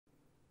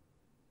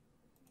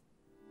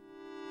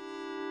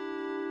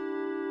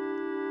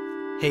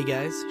Hey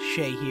guys,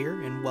 Shay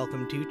here, and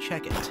welcome to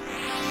Check It.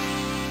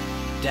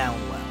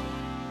 Downwell.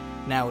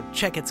 Now,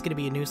 Check It's going to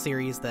be a new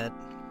series that,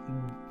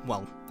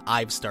 well,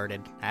 I've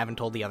started. I haven't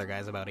told the other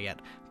guys about it yet.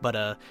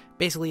 But,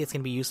 basically it's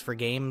going to be used for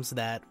games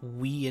that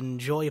we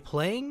enjoy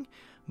playing,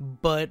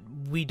 but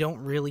we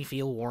don't really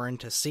feel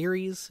warrant a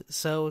series,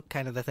 so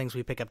kind of the things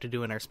we pick up to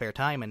do in our spare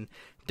time, and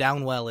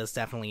Downwell is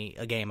definitely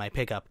a game I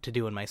pick up to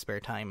do in my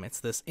spare time. It's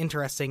this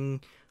interesting,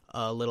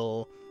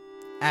 little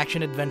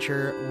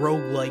action-adventure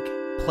roguelike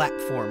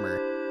platformer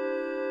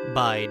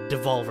by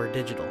Devolver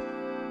Digital.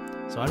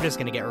 So I'm just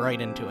going to get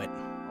right into it.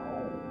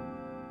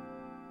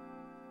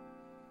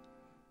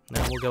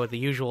 Now we'll go with the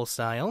usual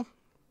style.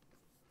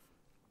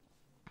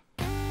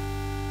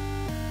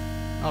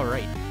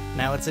 Alright,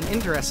 now it's an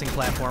interesting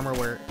platformer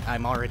where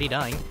I'm already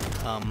dying.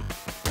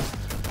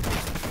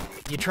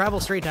 You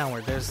travel straight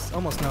downward, there's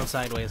almost no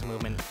sideways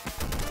movement.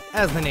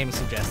 As the name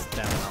suggests,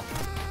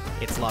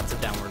 Downwell. It's lots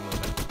of downward movement.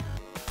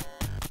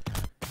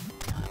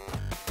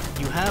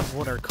 You have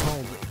what are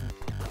called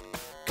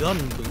gun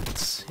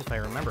boots, if I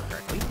remember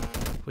correctly,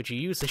 which you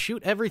use to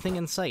shoot everything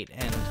in sight,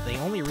 and they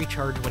only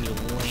recharge when you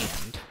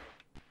land.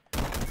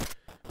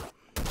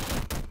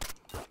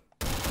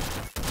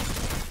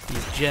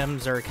 These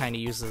gems are kind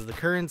of used as the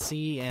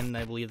currency, and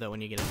I believe that when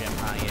you get a gem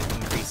high, it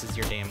increases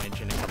your damage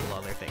and a couple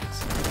other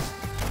things.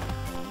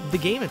 The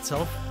game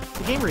itself,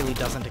 the game really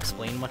doesn't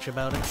explain much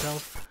about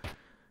itself.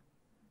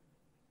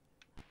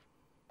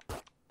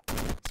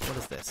 What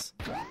is this?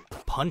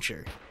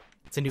 Puncher.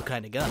 It's a new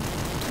kind of gun.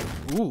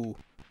 Ooh.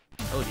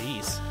 Oh,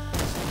 jeez.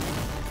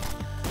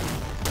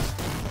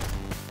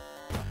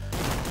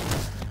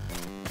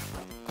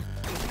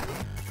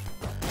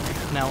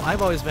 Now,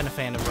 I've always been a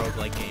fan of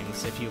roguelike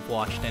games, if you've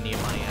watched any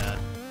of my,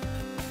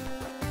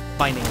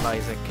 Binding of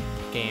Isaac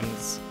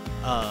games.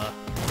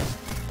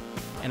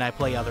 And I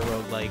play other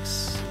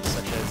roguelikes,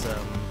 such as,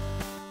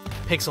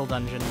 Pixel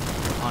Dungeon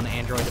on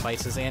Android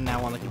devices, and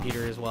now on the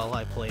computer as well.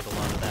 I played a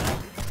lot of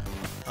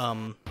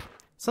that.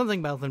 Something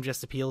about them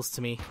just appeals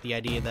to me. The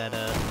idea that,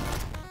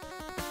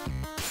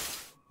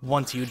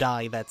 once you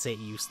die, that's it,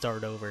 you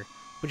start over.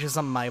 Which is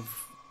something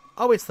I've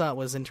always thought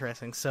was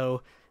interesting.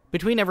 So,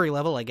 between every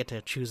level, I get to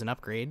choose an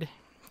upgrade.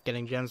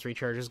 Getting gems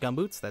recharges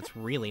gumboots, that's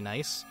really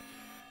nice.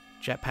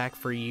 Jetpack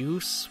for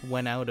use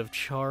when out of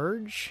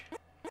charge.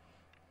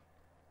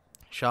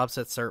 Shops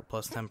at start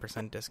plus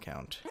 10%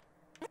 discount.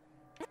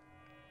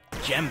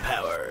 Gem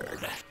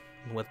powered.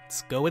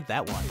 Let's go with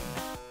that one.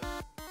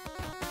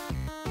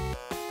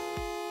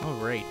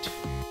 Alright.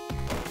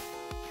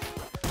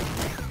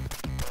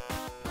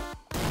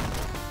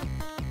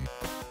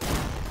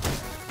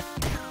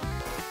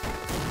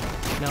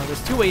 Now,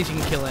 there's two ways you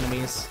can kill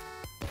enemies.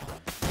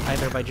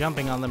 Either by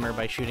jumping on them or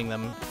by shooting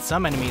them.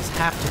 Some enemies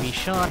have to be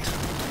shot,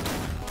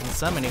 and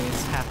some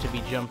enemies have to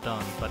be jumped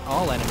on. But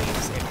all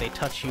enemies, if they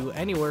touch you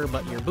anywhere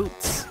but your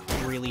boots,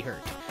 really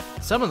hurt.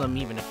 Some of them,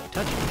 even if they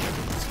touch you, your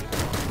boots do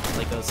hurt.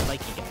 Like those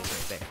spiky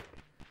guys right there.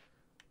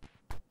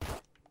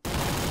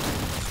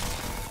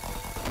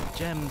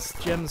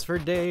 Gems for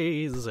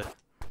days. Alright.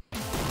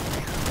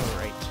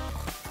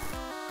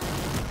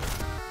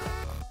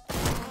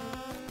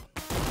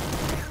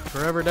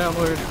 Forever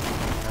downward.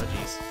 Oh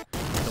jeez.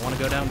 Don't want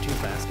to go down too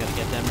fast, gotta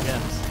get them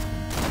gems.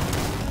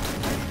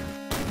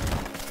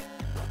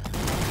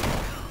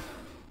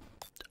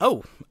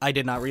 Oh! I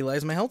did not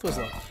realize my health was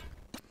low.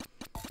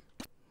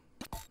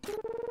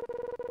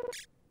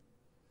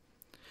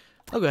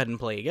 I'll go ahead and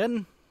play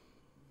again.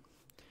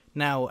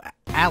 Now,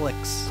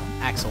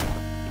 Axel.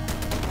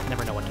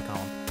 Never know what to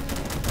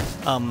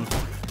call him.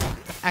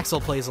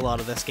 Axel plays a lot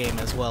of this game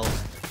as well.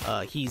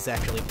 He's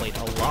actually played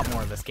a lot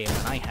more of this game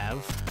than I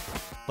have.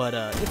 But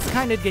it's the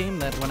kind of game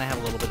that when I have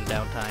a little bit of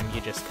downtime,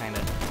 you just kind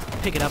of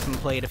pick it up and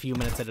play it a few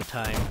minutes at a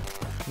time,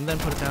 and then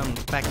put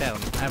it back down.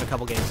 I have a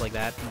couple games like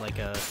that. Like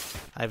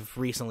I've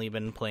recently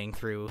been playing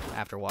through,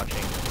 after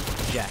watching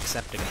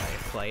Jacksepticeye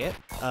play it,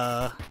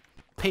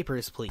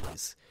 Papers,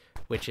 Please,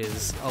 which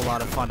is a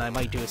lot of fun. I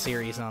might do a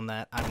series on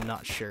that, I'm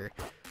not sure.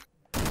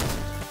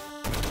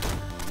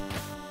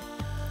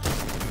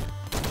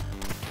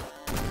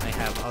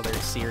 Have other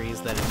series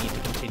that I need to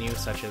continue,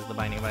 such as the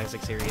Binding of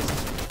Isaac series,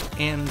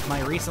 and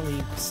my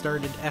recently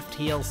started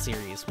FTL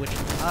series, which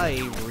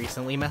I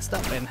recently messed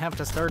up and have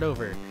to start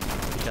over,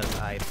 because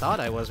I thought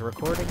I was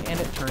recording, and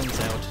it turns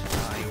out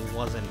I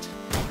wasn't.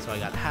 So I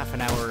got half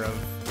an hour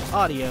of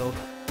audio,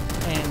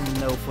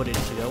 and no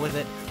footage to go with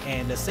it,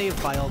 and a save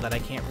file that I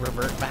can't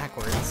revert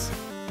backwards.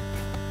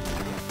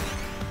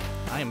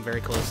 I am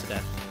very close to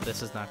death.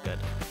 This is not good.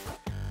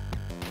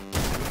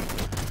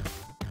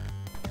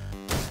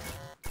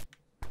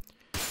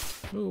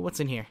 Ooh, what's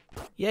in here?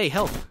 Yay,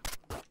 health!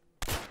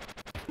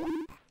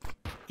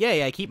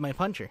 Yay, I keep my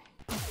puncher.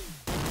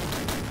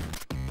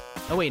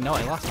 Oh wait, no,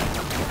 I lost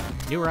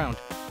my new round.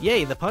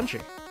 Yay, the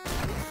puncher!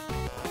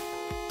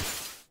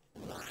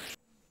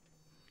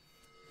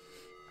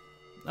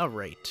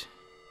 Alright.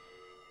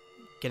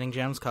 Getting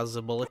gems causes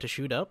a bullet to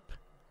shoot up.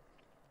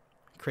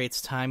 Creates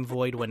time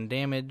void when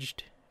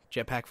damaged.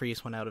 Jetpack for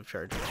use when out of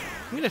charge.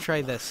 I'm gonna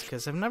try this,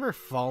 because I've never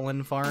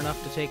fallen far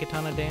enough to take a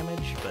ton of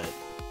damage, but...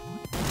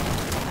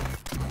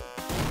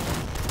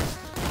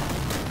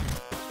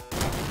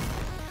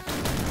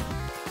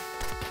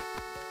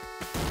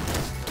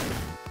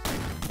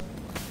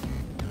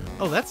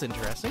 Oh, that's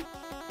interesting.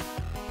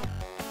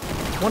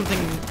 One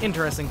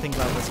interesting thing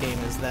about this game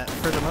is that,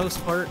 for the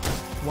most part,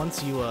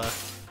 once you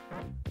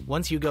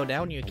go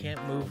down, you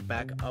can't move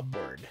back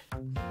upward.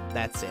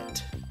 That's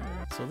it.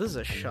 So this is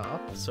a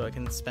shop, so I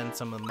can spend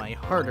some of my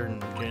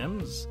hard-earned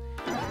gems.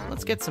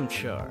 Let's get some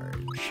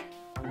charge.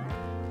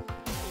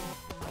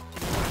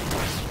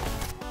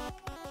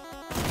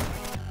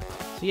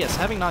 So yes,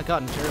 having not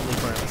gotten terribly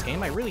far in this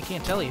game, I really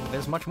can't tell you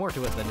there's much more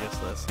to it than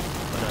just this.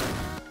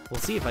 But we'll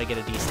see if I get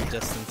a decent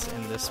distance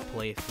in this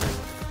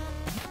playthrough.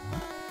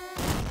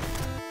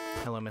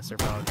 Hello, Mr.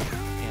 Frog,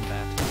 and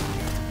Bat,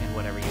 and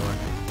whatever you are.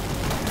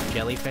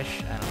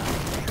 Jellyfish? I don't know.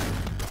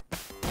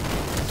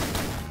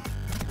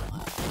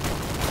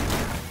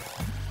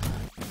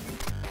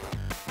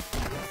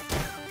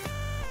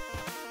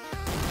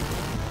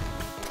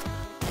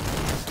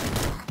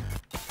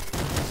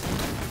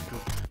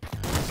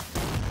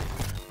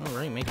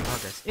 Alright, making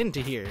progress.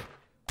 Into here.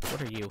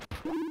 What are you?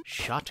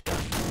 Shotgun.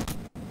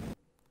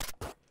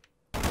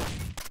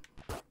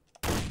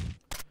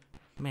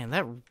 Man,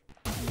 that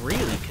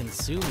really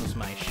consumes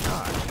my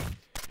shot.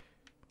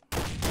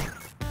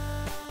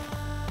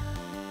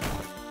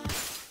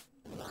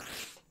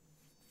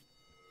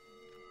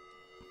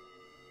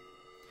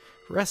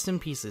 Rest in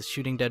pieces.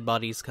 Shooting dead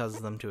bodies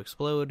causes them to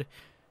explode.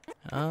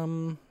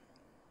 More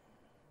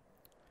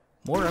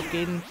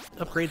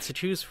upgrades to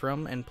choose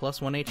from, and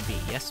plus 1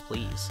 HP. Yes,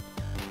 please.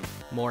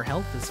 More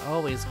health is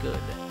always good.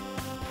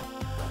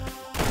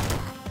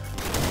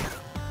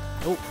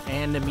 Oh,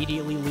 and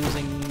immediately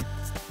losing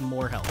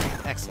more health.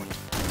 Excellent.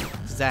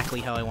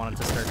 Exactly how I wanted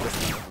to start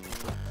this game.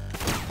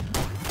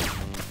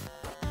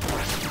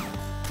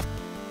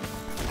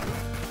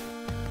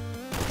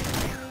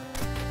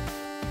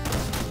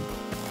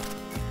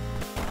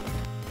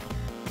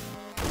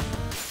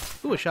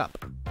 Ooh, a shop.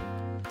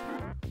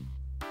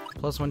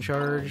 Plus 1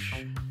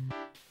 charge.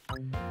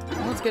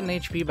 Well, let's get an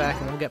HP back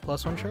and we'll get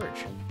plus 1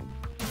 charge.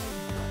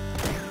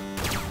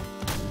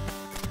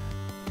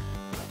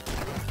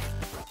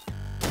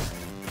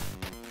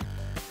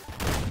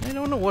 I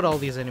don't know what all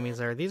these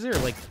enemies are. These are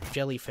like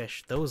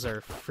jellyfish. Those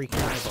are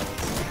freaking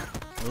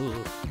eyeballs.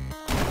 Ooh.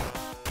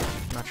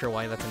 Not sure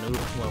why that's an ooh.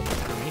 Well,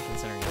 for me,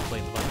 considering I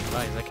played the Binding of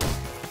Isaac.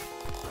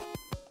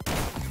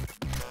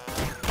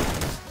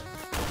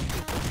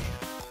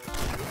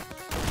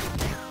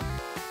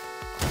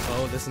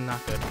 Oh, this is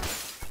not good.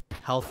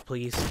 Health,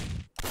 please.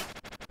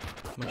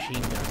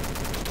 Machine gun.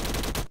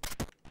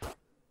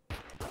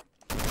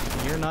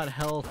 You're not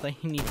health. I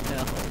need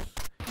health.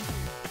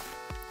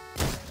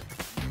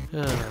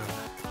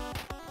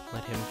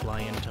 Let him fly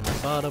into my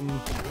bottom.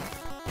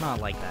 Not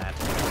like that.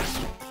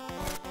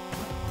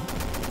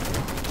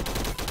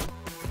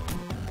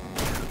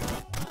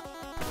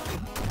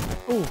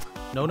 Oh,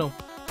 no, no.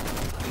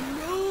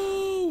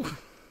 No!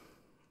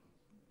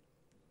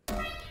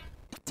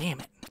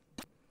 Damn it.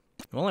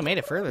 Well, I made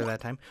it further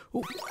that time.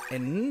 Ooh,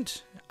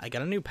 and I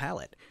got a new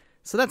palette.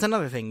 So that's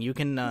another thing. You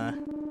can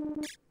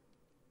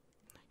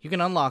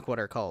unlock what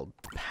are called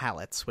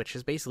palettes, which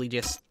is basically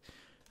just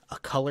a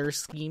color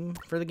scheme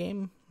for the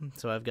game.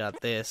 So I've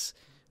got this,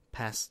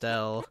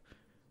 pastel,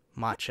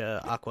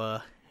 matcha,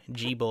 aqua,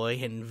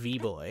 G-boy, and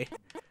V-boy.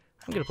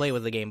 I'm gonna play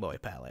with the Game Boy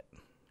palette.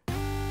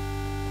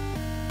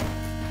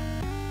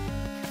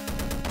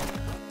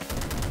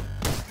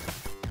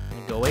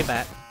 Go away,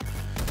 bat.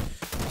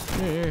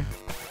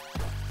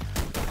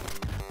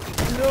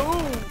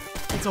 No!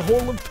 It's a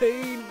hole of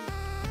pain!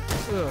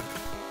 Ugh.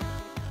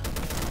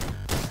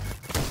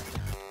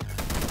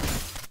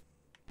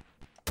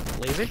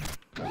 Laser?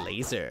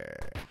 Laser.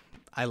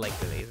 I like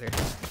the laser.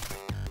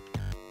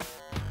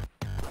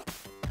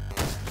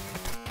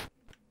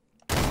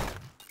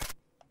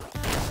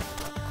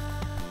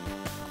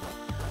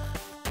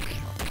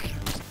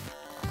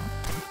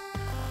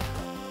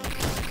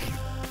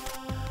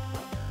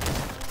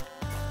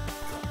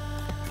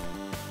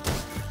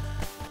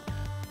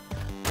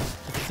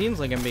 It seems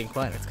like I'm being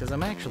quiet. It's because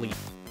I'm actually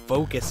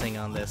focusing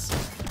on this.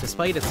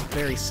 Despite its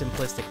very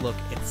simplistic look,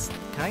 it's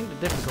kind of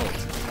difficult.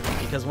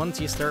 Because once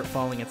you start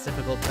falling, it's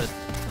difficult to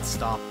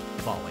stop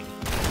falling.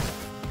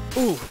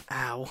 Ooh,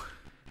 ow.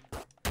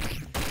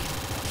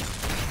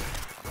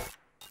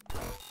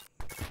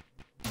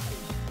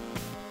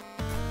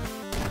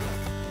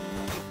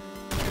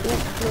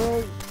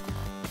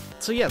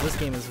 So yeah, this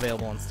game is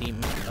available on Steam.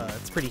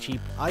 It's pretty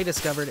cheap. I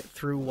discovered it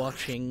through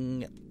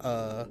watching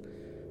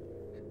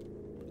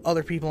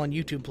other people on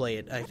YouTube play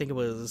it. I think it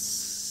was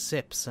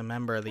Sips, a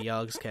member of the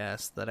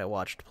Yogscast, that I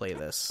watched play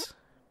this.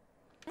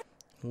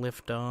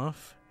 Lift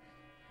off.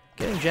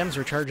 Getting gems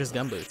recharges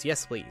gumboots.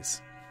 Yes,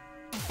 please.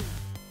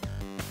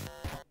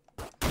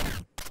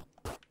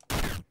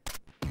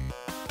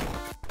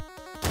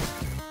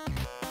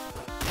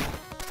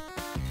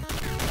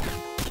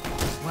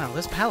 Wow, Wow,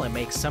 this palette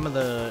makes some of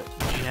the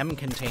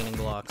gem-containing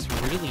blocks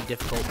really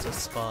difficult to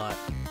spot.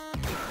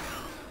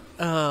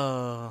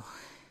 Oh,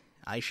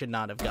 I should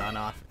not have gone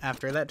off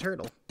after that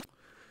turtle.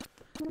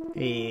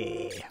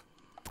 Yeah,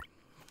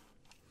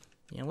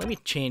 let me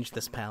change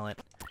this palette.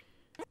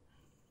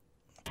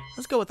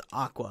 Let's go with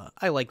Aqua.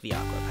 I like the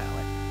Aqua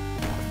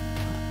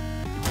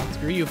palette.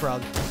 Screw you,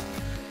 Frog.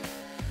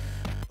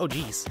 Oh,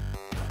 jeez.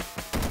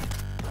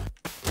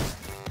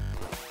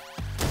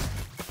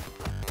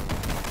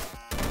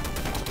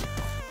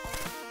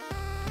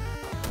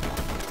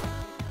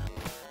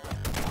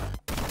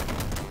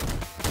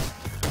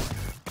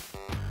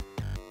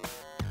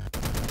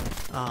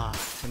 Ah,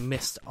 I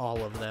missed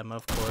all of them,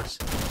 of course.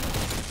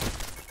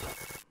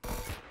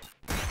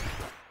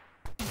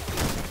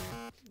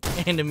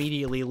 And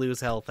immediately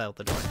lose health out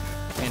the door.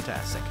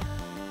 Fantastic.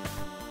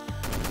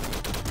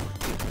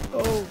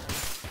 Oh.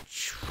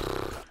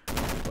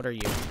 What are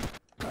you?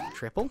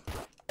 Triple?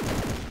 Okay.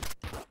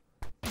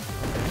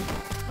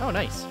 Oh,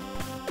 nice.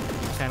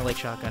 Kind of like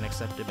shotgun,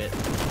 except a bit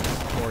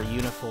more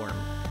uniform.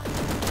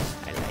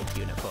 I like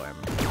uniform.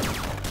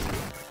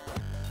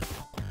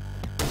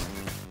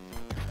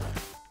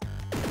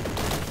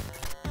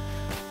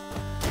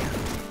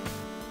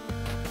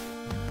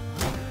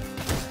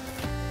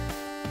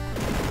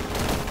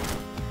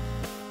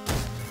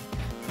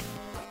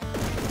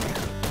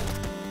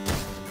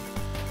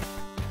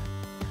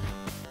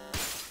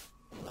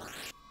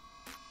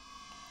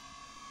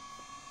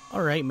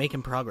 Alright,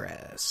 making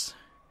progress.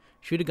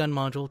 Shoot a gun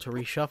module to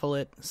reshuffle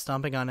it.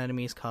 Stomping on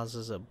enemies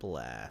causes a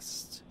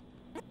blast.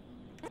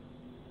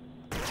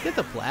 Let's get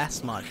the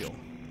blast module.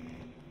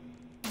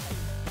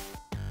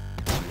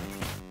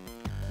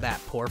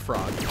 That poor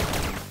frog.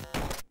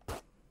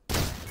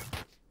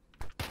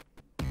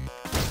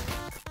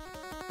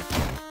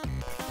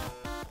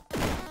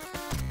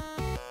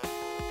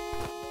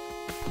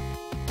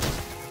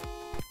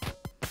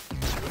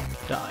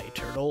 Die,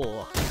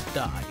 turtle.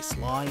 Die,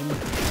 slime.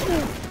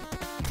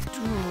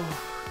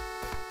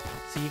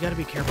 So you gotta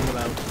be careful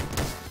about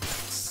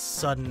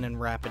sudden and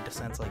rapid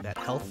descents like that.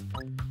 Health?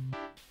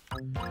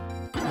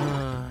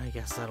 I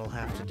guess that'll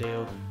have to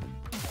do.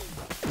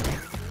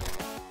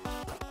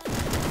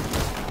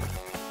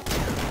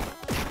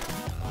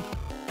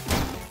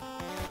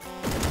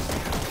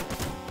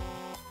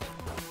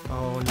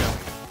 Oh no.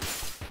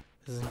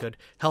 This isn't good.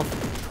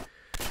 Health.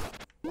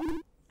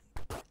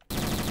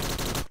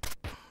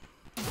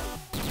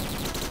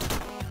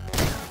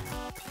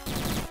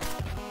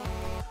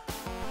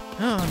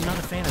 Oh, I'm not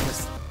a fan of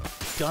this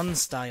gun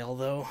style,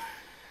 though.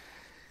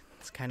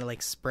 It's kind of like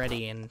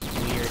spready and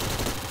weird.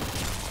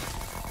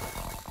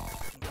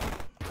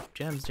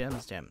 Gems,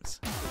 gems, gems.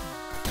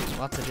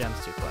 Lots of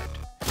gems to collect.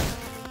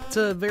 It's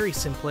a very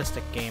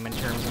simplistic game in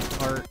terms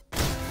of art,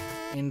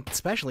 and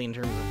especially in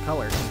terms of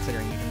color,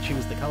 considering you can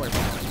choose the color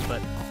palette,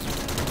 but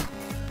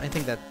I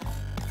think that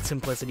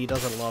simplicity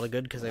does it a lot of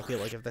good, because I feel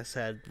like if this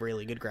had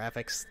really good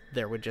graphics,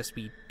 there would just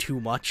be too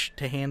much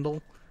to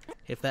handle,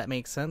 if that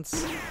makes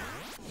sense.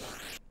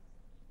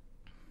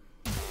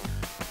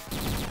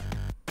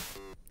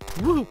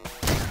 Woo!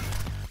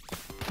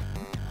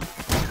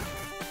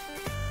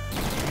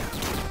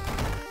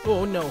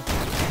 Oh no.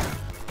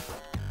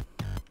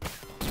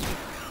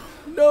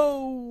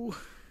 No!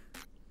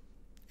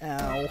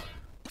 Ow.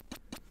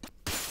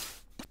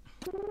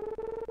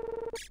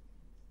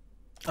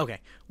 Okay,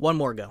 one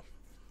more go.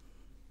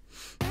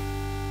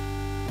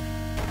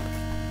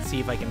 See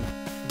if I can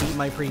beat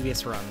my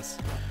previous runs.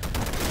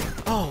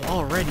 Oh,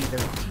 already they're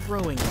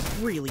throwing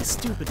really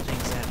stupid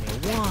things at me.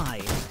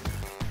 Why?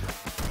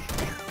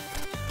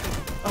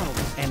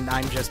 Oh, and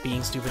I'm just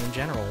being stupid in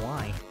general.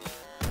 Why?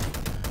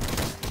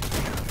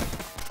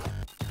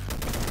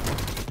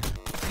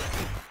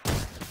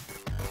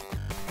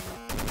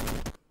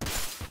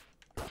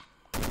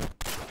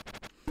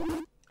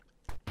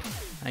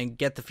 I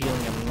get the feeling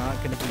I'm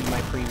not going to beat my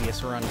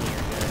previous run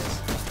here,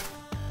 guys.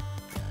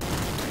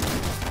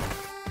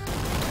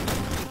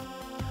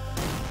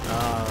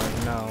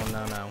 Oh, no,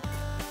 no, no.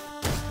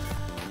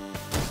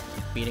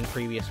 Beating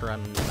previous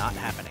run not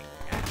happening.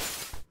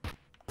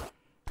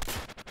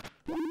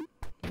 Ooh,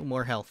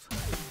 more health.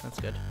 That's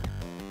good.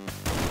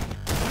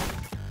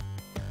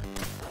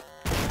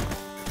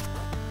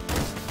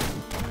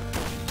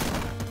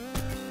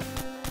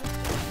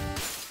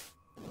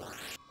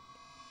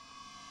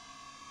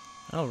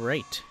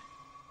 Alright.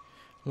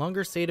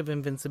 Longer state of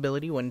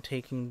invincibility when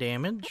taking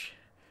damage.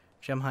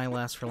 Gem high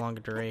lasts for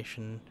longer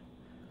duration.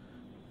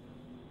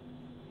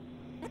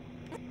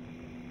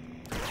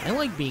 I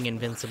like being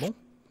invincible.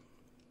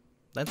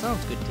 That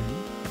sounds good to me.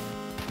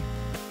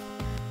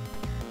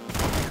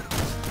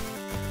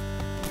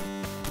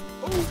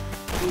 Oh!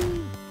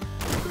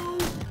 No!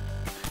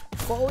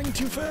 Falling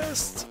too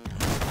fast!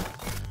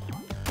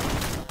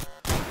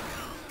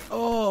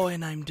 Oh,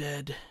 and I'm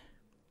dead.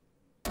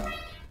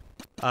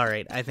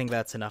 Alright, I think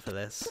that's enough of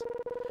this.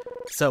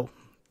 So,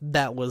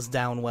 that was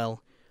Downwell.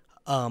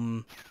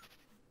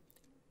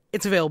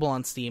 It's available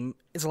on Steam.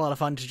 It's a lot of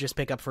fun to just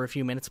pick up for a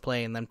few minutes,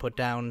 play, and then put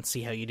down,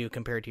 see how you do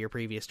compared to your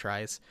previous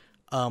tries.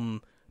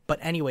 But But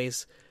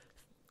anyways,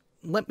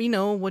 let me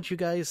know what you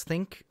guys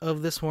think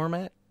of this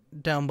format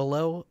down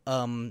below.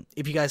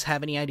 If you guys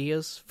have any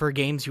ideas for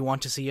games you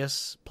want to see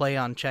us play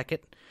on Check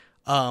It,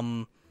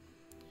 let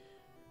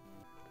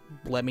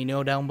me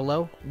know down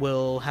below.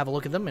 We'll have a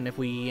look at them, and if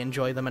we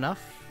enjoy them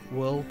enough,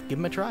 we'll give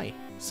them a try.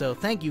 So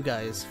thank you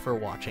guys for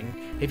watching.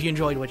 If you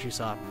enjoyed what you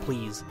saw,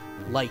 please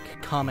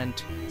like,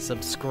 comment,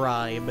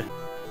 subscribe.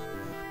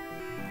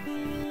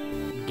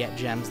 Get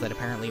gems that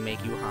apparently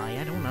make you high.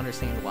 I don't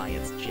understand why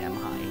it's gem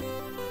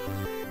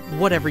high.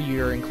 Whatever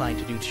you're inclined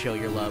to do to show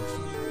your love.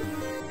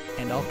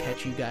 And I'll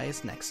catch you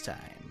guys next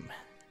time.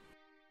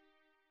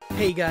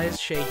 Hey guys,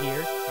 Shay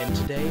here, and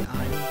today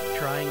I'm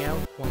trying out,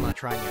 well not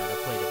trying out,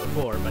 I've played it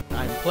before, but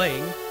I'm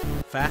playing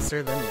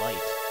Faster Than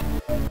Light.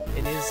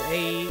 It is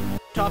a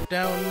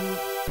top-down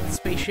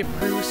spaceship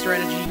crew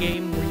strategy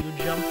game where you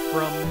jump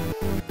from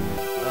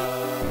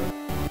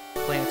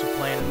planet to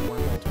planet,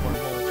 wormhole to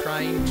wormhole,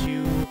 trying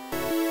to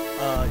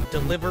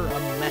deliver a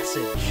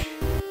message.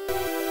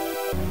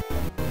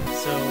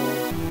 So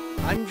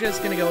I'm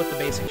just gonna go with the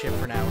basic ship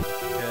for now,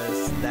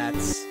 because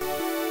that's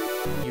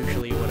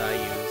usually what I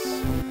use.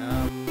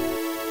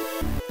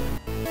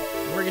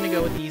 We're gonna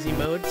go with easy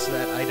mode so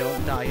that I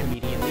don't die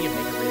immediately and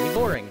make it really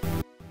boring.